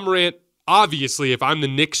 Ja Morant, obviously, if I'm the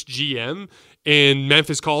Knicks GM and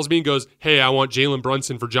Memphis calls me and goes, hey, I want Jalen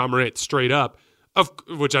Brunson for Ja Morant straight up,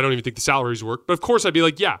 which I don't even think the salaries work, but of course I'd be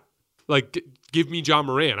like, yeah, like give me Ja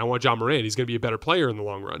Morant. I want Ja Morant. He's going to be a better player in the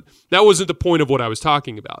long run. That wasn't the point of what I was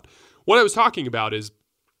talking about. What I was talking about is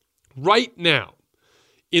right now,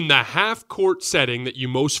 in the half-court setting that you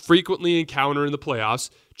most frequently encounter in the playoffs,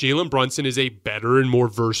 Jalen Brunson is a better and more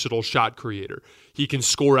versatile shot creator. He can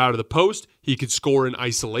score out of the post. He could score in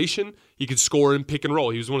isolation. He could score in pick and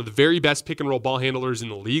roll. He was one of the very best pick and roll ball handlers in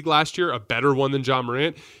the league last year, a better one than Ja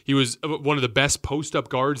Morant. He was one of the best post-up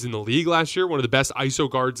guards in the league last year, one of the best ISO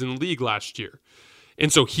guards in the league last year.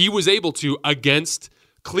 And so he was able to, against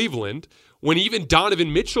Cleveland, when even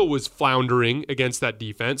Donovan Mitchell was floundering against that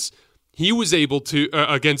defense, he was able to,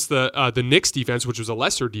 against the Knicks defense, which was a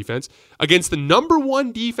lesser defense, against the number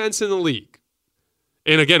one defense in the league.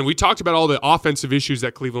 And again, we talked about all the offensive issues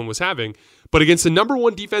that Cleveland was having, but against the number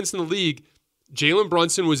one defense in the league, Jalen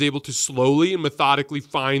Brunson was able to slowly and methodically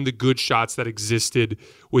find the good shots that existed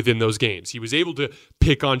within those games. He was able to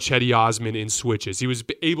pick on Chetty Osman in switches. He was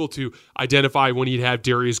able to identify when he'd have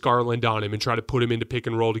Darius Garland on him and try to put him into pick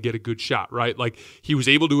and roll to get a good shot, right? Like, he was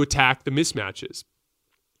able to attack the mismatches.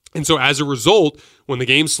 And so as a result, when the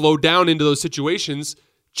game slowed down into those situations,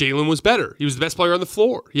 Jalen was better. He was the best player on the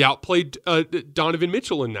floor. He outplayed Donovan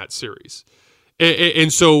Mitchell in that series.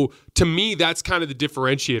 And so to me, that's kind of the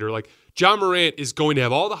differentiator. Like, Ja Morant is going to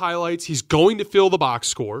have all the highlights. He's going to fill the box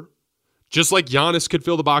score, just like Giannis could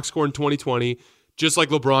fill the box score in 2020, just like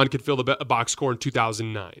LeBron could fill the box score in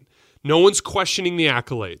 2009. No one's questioning the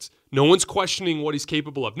accolades. No one's questioning what he's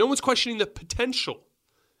capable of. No one's questioning the potential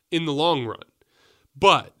in the long run.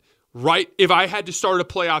 But if I had to start a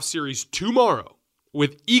playoff series tomorrow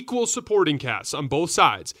with equal supporting casts on both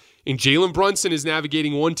sides, and Jalen Brunson is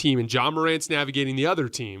navigating one team and Ja Morant's navigating the other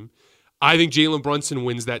team, I think Jalen Brunson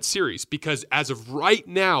wins that series because as of right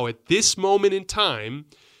now, at this moment in time,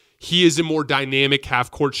 he is a more dynamic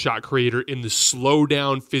half-court shot creator in the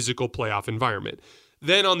slow-down physical playoff environment.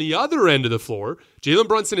 Then on the other end of the floor, Jalen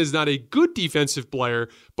Brunson is not a good defensive player,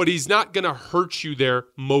 but he's not going to hurt you there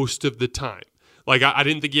most of the time. Like, I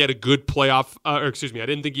didn't think he had a good I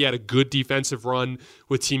didn't think he had a good defensive run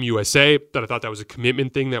with Team USA, but I thought that was a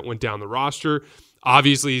commitment thing that went down the roster.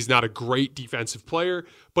 Obviously, he's not a great defensive player,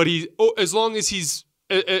 but as long as he's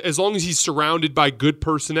surrounded by good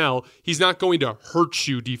personnel, he's not going to hurt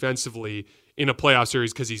you defensively in a playoff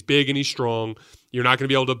series because he's big and he's strong. You're not going to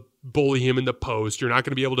be able to bully him in the post. You're not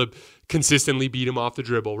going to be able to consistently beat him off the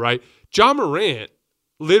dribble, right? Ja Morant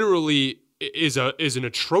literally is an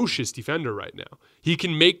atrocious defender right now. He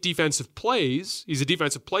can make defensive plays. He's a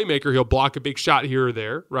defensive playmaker. He'll block a big shot here or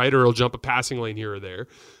there, right? Or he'll jump a passing lane here or there.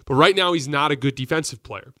 But right now, he's not a good defensive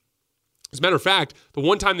player. As a matter of fact, the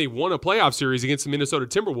one time they won a playoff series against the Minnesota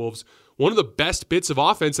Timberwolves, one of the best bits of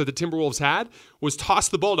offense that the Timberwolves had was toss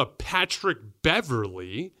the ball to Patrick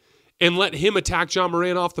Beverley and let him attack Ja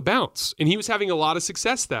Morant off the bounce. And he was having a lot of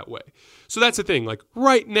success that way. So that's the thing. Like,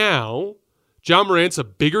 right now, Ja Morant's a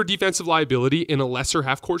bigger defensive liability and a lesser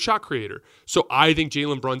half-court shot creator. So I think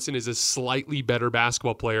Jalen Brunson is a slightly better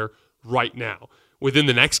basketball player right now. Within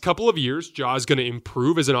the next couple of years, Ja is going to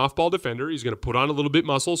improve as an off-ball defender. He's going to put on a little bit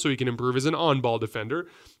muscle so he can improve as an on-ball defender.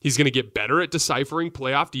 He's going to get better at deciphering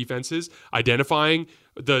playoff defenses, identifying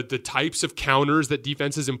the types of counters that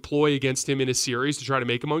defenses employ against him in a series to try to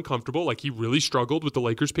make him uncomfortable. Like, he really struggled with the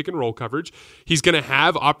Lakers pick and roll coverage. He's going to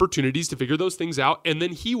have opportunities to figure those things out, and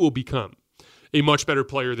then he will become a much better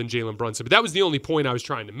player than Jalen Brunson. But that was the only point I was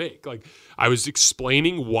trying to make. Like, I was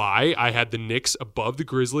explaining why I had the Knicks above the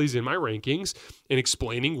Grizzlies in my rankings and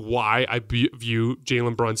explaining why I view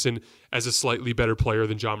Jalen Brunson as a slightly better player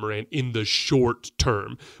than John Morant in the short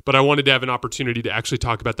term. But I wanted to have an opportunity to actually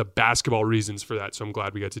talk about the basketball reasons for that, so I'm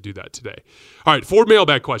glad we got to do that today. All right, 4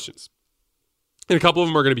 mailbag questions. And a couple of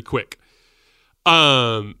them are going to be quick.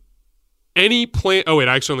 Any plan? Oh, wait,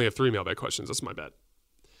 I actually only have 3 mailbag questions. That's my bad.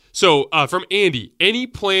 So from Andy, any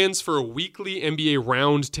plans for a weekly NBA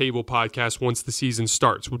roundtable podcast once the season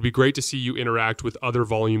starts? Would be great to see you interact with other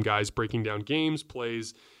volume guys breaking down games,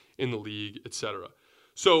 plays in the league, etc.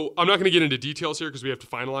 So I'm not going to get into details here because we have to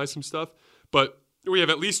finalize some stuff, but we have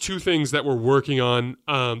at least 2 things that we're working on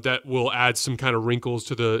that will add some kind of wrinkles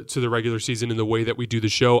to the regular season in the way that we do the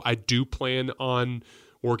show. I do plan on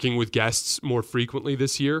working with guests more frequently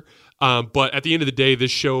this year. But at the end of the day,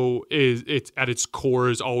 this show it's at its core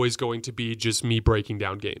is always going to be just me breaking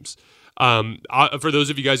down games. For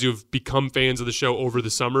those of you guys who have become fans of the show over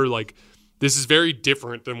the summer, like, this is very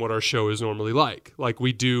different than what our show is normally like. Like,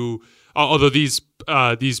 we do, although these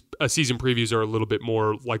season previews are a little bit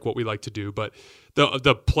more like what we like to do, but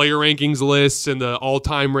the player rankings lists and the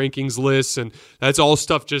all-time rankings lists, and that's all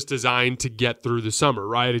stuff just designed to get through the summer,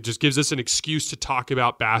 right? It just gives us an excuse to talk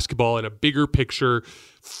about basketball in a bigger picture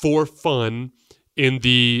for fun in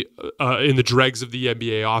the dregs of the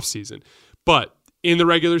NBA offseason. But in the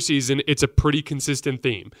regular season, it's a pretty consistent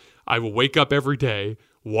theme. I will wake up every day,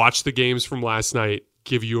 watch the games from last night,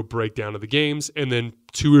 give you a breakdown of the games, and then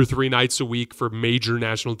 2 or 3 nights a week for major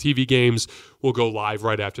national TV games, we'll go live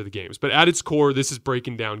right after the games. But at its core, this is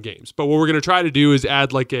breaking down games. But what we're going to try to do is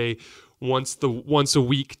add like a once a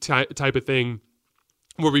week type of thing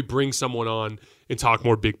where we bring someone on and talk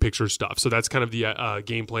more big picture stuff. So that's kind of the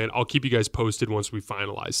game plan. I'll keep you guys posted once we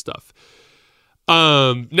finalize stuff.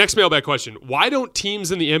 Next mailbag question. Why don't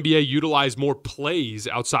teams in the NBA utilize more plays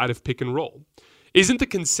outside of pick and roll? Isn't the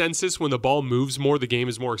consensus when the ball moves more, the game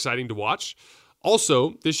is more exciting to watch?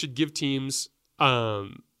 Also, this should give teams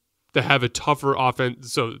that have a tougher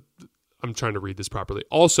offense. So I'm trying to read this properly.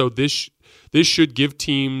 Also, this should give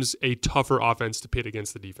teams a tougher offense to pit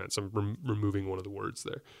against the defense. I'm removing one of the words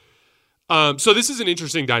there. So this is an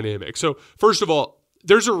interesting dynamic. So first of all,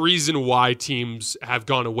 there's a reason why teams have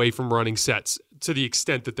gone away from running sets to the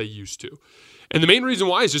extent that they used to. And the main reason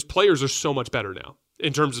why is just players are so much better now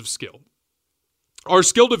in terms of skill. Our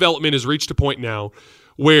skill development has reached a point now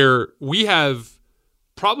where we have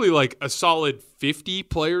probably like a solid 50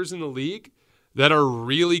 players in the league that are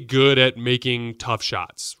really good at making tough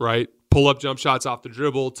shots, right? Pull-up jump shots off the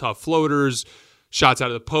dribble, tough floaters, shots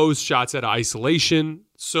out of the post, shots out of isolation.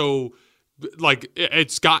 So, like,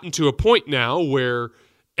 it's gotten to a point now where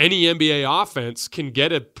any NBA offense can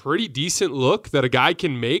get a pretty decent look that a guy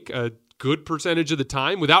can make a good percentage of the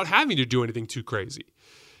time without having to do anything too crazy.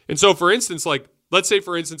 And so, for instance, like, let's say,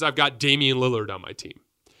 for instance, I've got Damian Lillard on my team.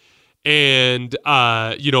 And,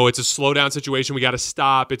 it's a slowdown situation. We got to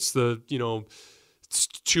stop. It's it's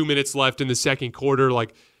 2 minutes left in the second quarter.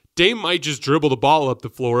 Like, Dame might just dribble the ball up the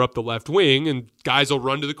floor, up the left wing, and guys will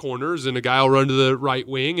run to the corners, and a guy will run to the right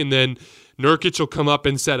wing, and then Nurkic will come up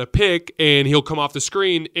and set a pick, and he'll come off the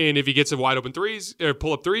screen, and if he gets a wide open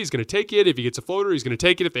pull-up three, he's going to take it. If he gets a floater, he's going to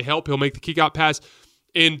take it. If they help, he'll make the kick-out pass,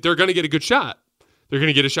 and they're going to get a good shot. They're going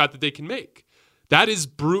to get a shot that they can make. That is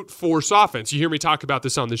brute force offense. You hear me talk about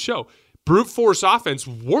this on the show. Brute force offense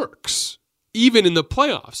works, even in the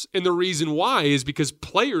playoffs. And the reason why is because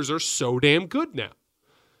players are so damn good now.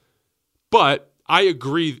 But I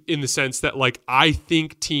agree in the sense that, like, I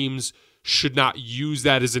think teams should not use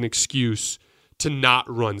that as an excuse to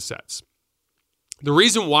not run sets. The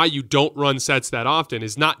reason why you don't run sets that often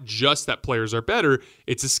is not just that players are better,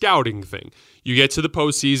 it's a scouting thing. You get to the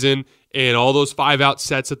postseason, and all those 5-out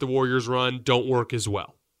sets that the Warriors run don't work as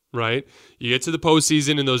well, right? You get to the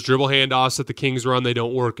postseason, and those dribble handoffs that the Kings run, they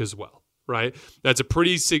don't work as well, right? That's a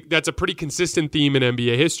pretty consistent theme in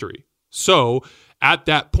NBA history. So at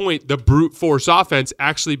that point, the brute force offense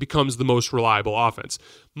actually becomes the most reliable offense.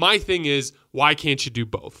 My thing is, why can't you do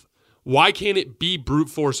both? Why can't it be brute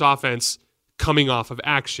force offense coming off of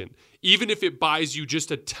action, even if it buys you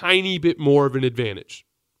just a tiny bit more of an advantage,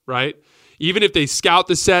 right? Even if they scout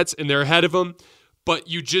the sets and they're ahead of them, but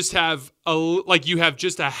you just have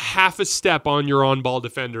a half a step on your on-ball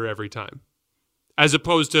defender every time, as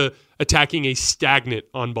opposed to attacking a stagnant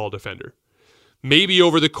on-ball defender. Maybe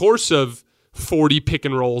over the course of 40 pick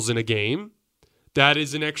and rolls in a game, that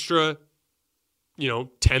is an extra,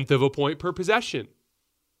 1/10 of a point per possession.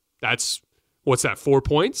 What's that, 4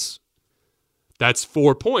 points? That's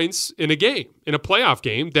 4 points in a game, in a playoff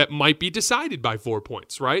game that might be decided by 4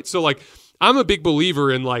 points, right? So like, I'm a big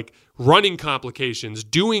believer in like running complications,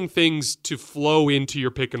 doing things to flow into your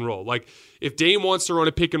pick and roll. Like if Dame wants to run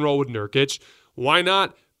a pick and roll with Nurkic, why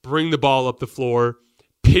not bring the ball up the floor,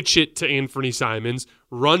 pitch it to Anthony Simons,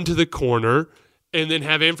 run to the corner, and then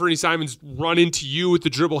have Anthony Simons run into you with the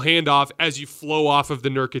dribble handoff as you flow off of the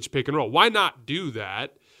Nurkic pick and roll? Why not do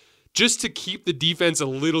that? Just to keep the defense a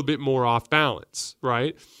little bit more off balance,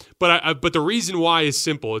 right? But the reason why is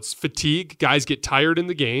simple. It's fatigue. Guys get tired in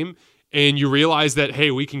the game, and you realize that,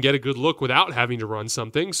 hey, we can get a good look without having to run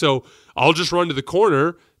something. So I'll just run to the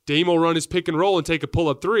corner. Dame will run his pick and roll and take a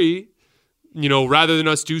pull-up three. You know, rather than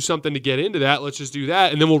us do something to get into that, let's just do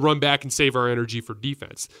that, and then we'll run back and save our energy for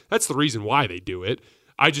defense. That's the reason why they do it.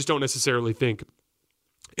 I just don't necessarily think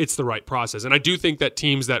it's the right process. And I do think that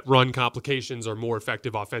teams that run complications are more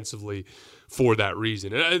effective offensively for that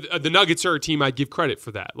reason. And the Nuggets are a team I'd give credit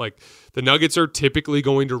for that. Like, the Nuggets are typically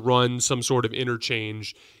going to run some sort of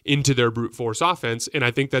interchange into their brute force offense, and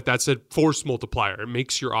I think that that's a force multiplier. It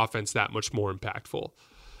makes your offense that much more impactful.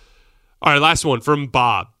 All right, last one from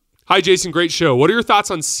Bob. Hi, Jason. Great show. What are your thoughts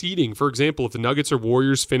on seeding? For example, if the Nuggets or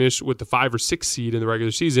Warriors finish with the 5 or 6 seed in the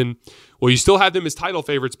regular season, will you still have them as title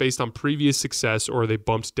favorites based on previous success, or are they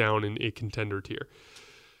bumped down in a contender tier?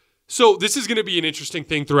 So this is going to be an interesting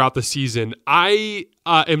thing throughout the season. I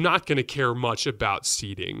am not going to care much about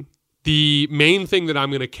seeding. The main thing that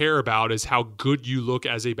I'm going to care about is how good you look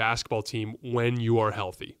as a basketball team when you are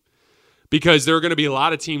healthy. Because there are going to be a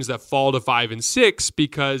lot of teams that fall to 5 and 6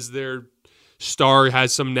 because their star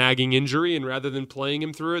has some nagging injury, and rather than playing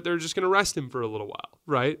him through it, they're just going to rest him for a little while,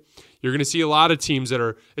 right? You're going to see a lot of teams that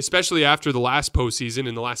are, especially after the last postseason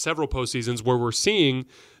and the last several postseasons, where we're seeing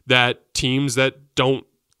that teams that don't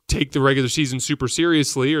take the regular season super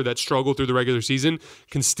seriously or that struggle through the regular season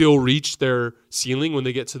can still reach their ceiling when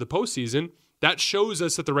they get to the postseason. That shows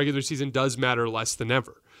us that the regular season does matter less than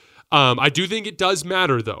ever. I do think it does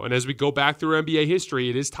matter, though, and as we go back through NBA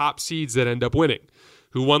history, it is top seeds that end up winning.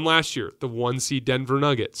 Who won last year? The 1 seed Denver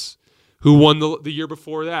Nuggets. Who won the year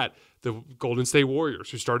before that? The Golden State Warriors,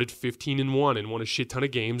 who started 15-1 and won a shit ton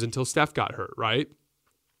of games until Steph got hurt, right?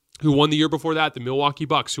 Who won the year before that? The Milwaukee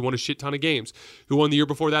Bucks, who won a shit ton of games. Who won the year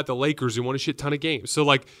before that? The Lakers, who won a shit ton of games. So,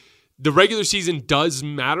 like, the regular season does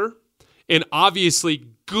matter. And obviously,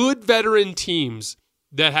 good veteran teams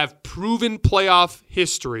that have proven playoff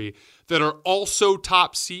history that are also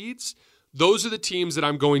top seeds, those are the teams that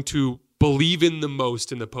I'm going to believe in the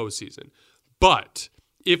most in the postseason. But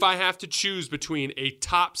if I have to choose between a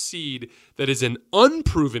top seed that is an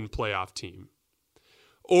unproven playoff team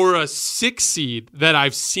or a 6 seed that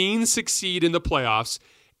I've seen succeed in the playoffs,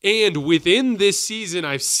 and within this season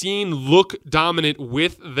I've seen look dominant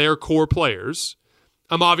with their core players,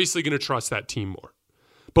 I'm obviously going to trust that team more.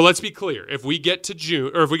 But let's be clear. If we get to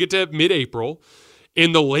June, or if we get to mid-April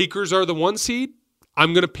and the Lakers are the 1 seed,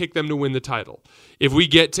 I'm going to pick them to win the title. If we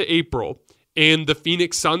get to April and the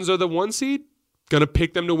Phoenix Suns are the 1 seed, going to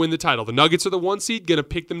pick them to win the title. The Nuggets are the 1 seed, going to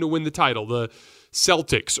pick them to win the title. The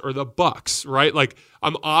Celtics or the Bucks, right? Like,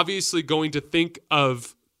 I'm obviously going to think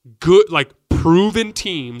of good, like, proven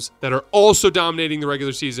teams that are also dominating the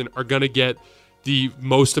regular season are going to get the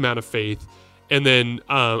most amount of faith. And then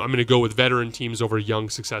I'm going to go with veteran teams over young,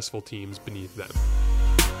 successful teams beneath them.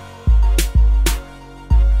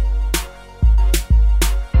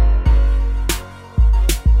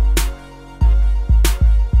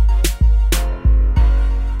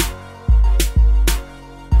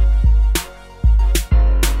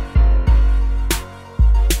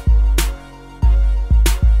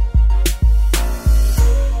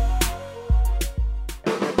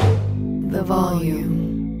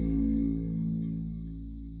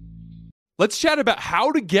 Let's chat about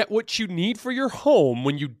how to get what you need for your home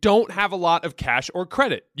when you don't have a lot of cash or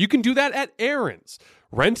credit. You can do that at Aaron's.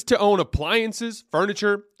 Rent-to-own appliances,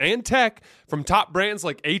 furniture, and tech from top brands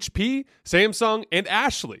like HP, Samsung, and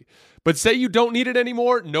Ashley. But say you don't need it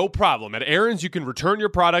anymore, no problem. At Aaron's, you can return your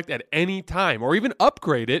product at any time or even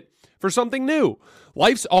upgrade it for something new.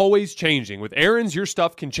 Life's always changing. With Aaron's, your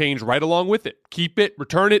stuff can change right along with it. Keep it,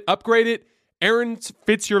 return it, upgrade it. Aaron's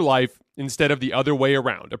fits your life instead of the other way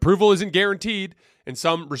around. Approval isn't guaranteed, and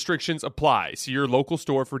some restrictions apply. See your local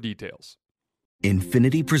store for details.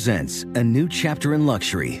 Infinity presents a new chapter in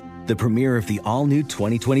luxury, the premiere of the all-new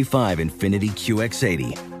 2025 Infinity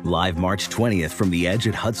QX80, live March 20th from the Edge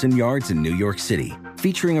at Hudson Yards in New York City,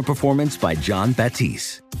 featuring a performance by John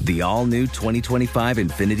Batiste. The all-new 2025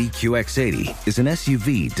 Infiniti QX80 is an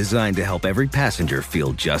SUV designed to help every passenger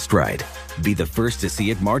feel just right. Be the first to see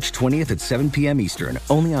it March 20th at 7 p.m. Eastern,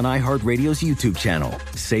 only on iHeartRadio's YouTube channel.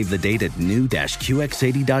 Save the date at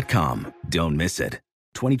new-QX80.com. Don't miss it.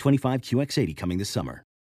 2025 QX80 coming this summer.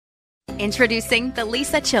 Introducing the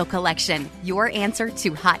Lisa Chill Collection, your answer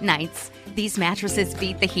to hot nights. These mattresses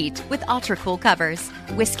beat the heat with ultra-cool covers,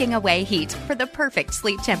 whisking away heat for the perfect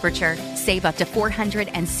sleep temperature. Save up to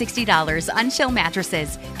 $460 on Chill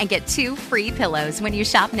mattresses and get 2 free pillows when you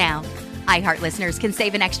shop now. iHeart listeners can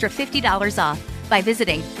save an extra $50 off by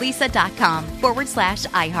visiting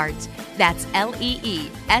lisa.com/iHeart. That's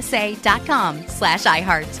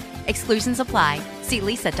LEESA.com/iHeart. Exclusions apply. See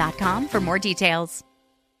lisa.com for more details.